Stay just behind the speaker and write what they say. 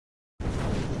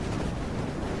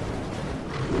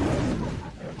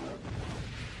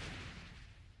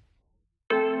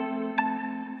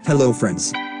Hello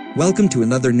friends. Welcome to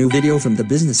another new video from the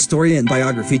Business Story and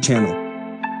Biography channel.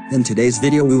 In today's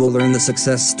video we will learn the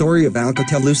success story of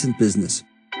Alcatel-Lucent business.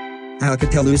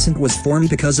 Alcatel-Lucent was formed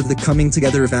because of the coming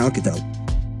together of Alcatel,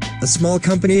 a small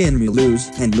company in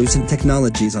Mulhouse, and Lucent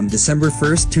Technologies on December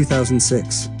 1,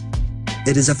 2006.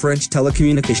 It is a French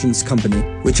telecommunications company,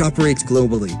 which operates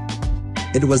globally.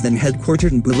 It was then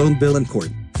headquartered in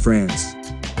Boulogne-Billancourt, France.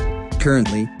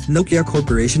 Currently, Nokia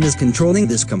Corporation is controlling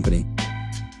this company.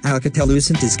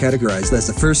 Alcatel-Lucent is categorized as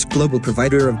the first global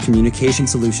provider of communication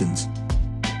solutions,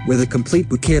 with a complete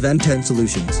bouquet of end-to-end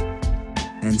solutions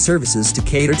and services to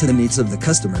cater to the needs of the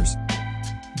customers.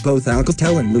 Both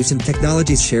Alcatel and Lucent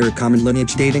Technologies share a common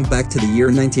lineage dating back to the year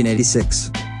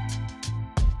 1986.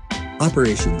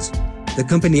 Operations. The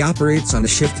company operates on a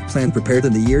shift plan prepared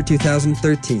in the year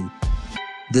 2013.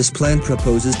 This plan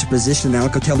proposes to position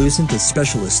Alcatel-Lucent as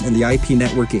specialists in the IP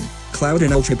networking, cloud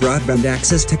and ultra-broadband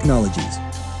access technologies.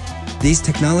 These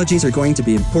technologies are going to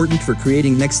be important for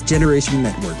creating next-generation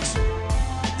networks.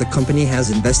 The company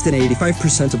has invested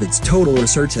 85% of its total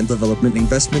research and development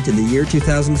investment in the year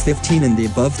 2015 in the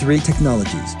above three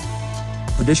technologies.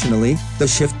 Additionally, the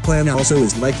shift plan also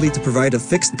is likely to provide a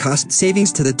fixed cost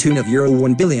savings to the tune of euro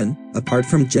 1 billion, apart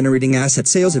from generating asset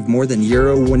sales of more than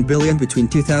euro 1 billion between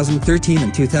 2013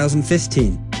 and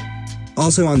 2015.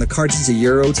 Also on the cards is a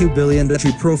euro 2 billion debt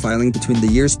reprofiling between the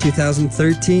years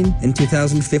 2013 and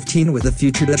 2015 with a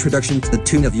future debt reduction to the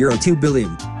tune of euro 2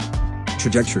 billion.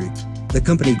 Trajectory. The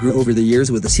company grew over the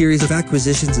years with a series of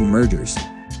acquisitions and mergers.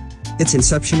 Its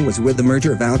inception was with the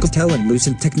merger of Alcatel and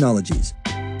Lucent Technologies.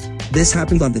 This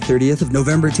happened on the 30th of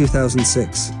November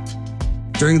 2006.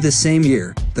 During this same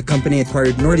year, the company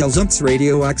acquired Nordelzunt's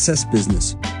radio access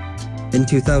business. In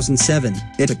 2007,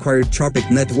 it acquired Tropic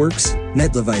Networks,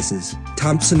 Net Devices,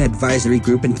 Thompson Advisory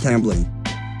Group and Tamblyn.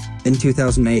 In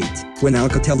 2008, when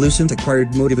Alcatel-Lucent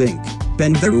acquired Motive Inc.,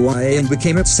 Ben Verwaaye and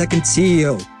became its second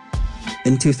CEO.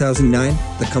 In 2009,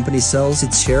 the company sells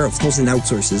its share of tools and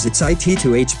outsources its IT to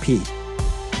HP.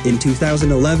 In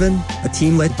 2011, a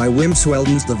team led by Wim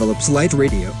Sweldens develops light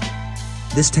radio.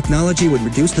 This technology would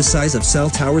reduce the size of cell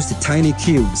towers to tiny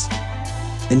cubes.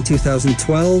 In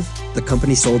 2012, the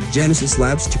company sold Genesis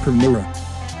Labs to Permira.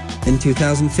 In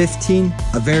 2015,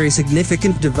 a very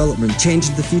significant development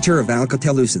changed the future of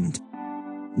Alcatel-Lucent.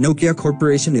 Nokia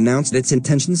Corporation announced its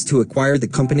intentions to acquire the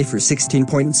company for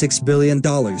 $16.6 billion.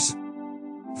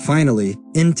 Finally,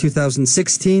 in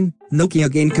 2016,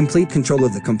 Nokia gained complete control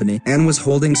of the company and was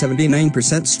holding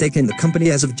 79% stake in the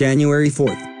company as of January 4.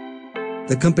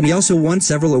 The company also won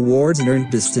several awards and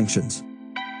earned distinctions.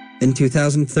 In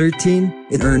 2013,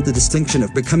 it earned the distinction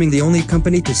of becoming the only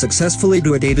company to successfully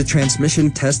do a data transmission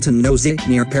test in Nozay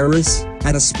near Paris,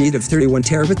 at a speed of 31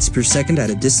 terabits per second at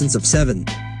a distance of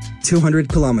 7,200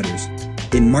 kilometers.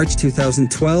 In March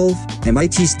 2012,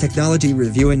 MIT's Technology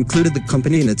Review included the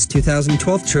company in its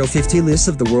 2012 Trill 50 list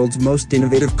of the world's most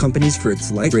innovative companies for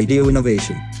its light radio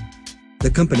innovation.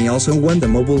 The company also won the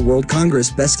Mobile World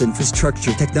Congress Best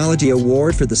Infrastructure Technology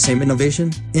Award for the same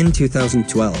innovation, in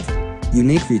 2012.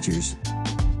 Unique features.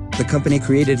 The company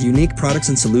created unique products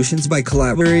and solutions by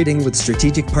collaborating with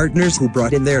strategic partners who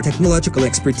brought in their technological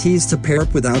expertise to pair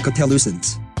up with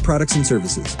Alcatel-Lucent's products and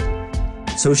services.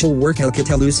 Social work.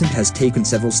 Alcatel-Lucent has taken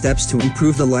several steps to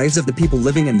improve the lives of the people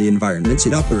living in the environments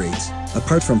it operates,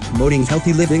 apart from promoting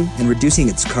healthy living and reducing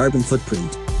its carbon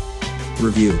footprint.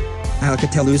 Review.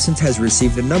 Alcatel-Lucent has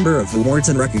received a number of awards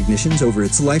and recognitions over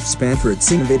its lifespan for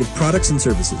its innovative products and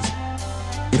services.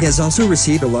 It has also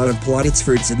received a lot of plaudits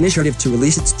for its initiative to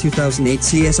release its 2008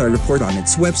 CSR report on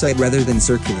its website rather than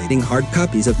circulating hard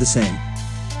copies of the same.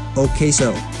 Okay,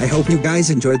 so, I hope you guys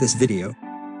enjoyed this video.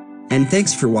 And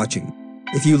thanks for watching.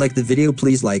 If you like the video,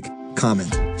 please like,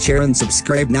 comment, share and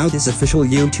subscribe now this official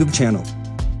YouTube channel.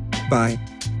 Bye.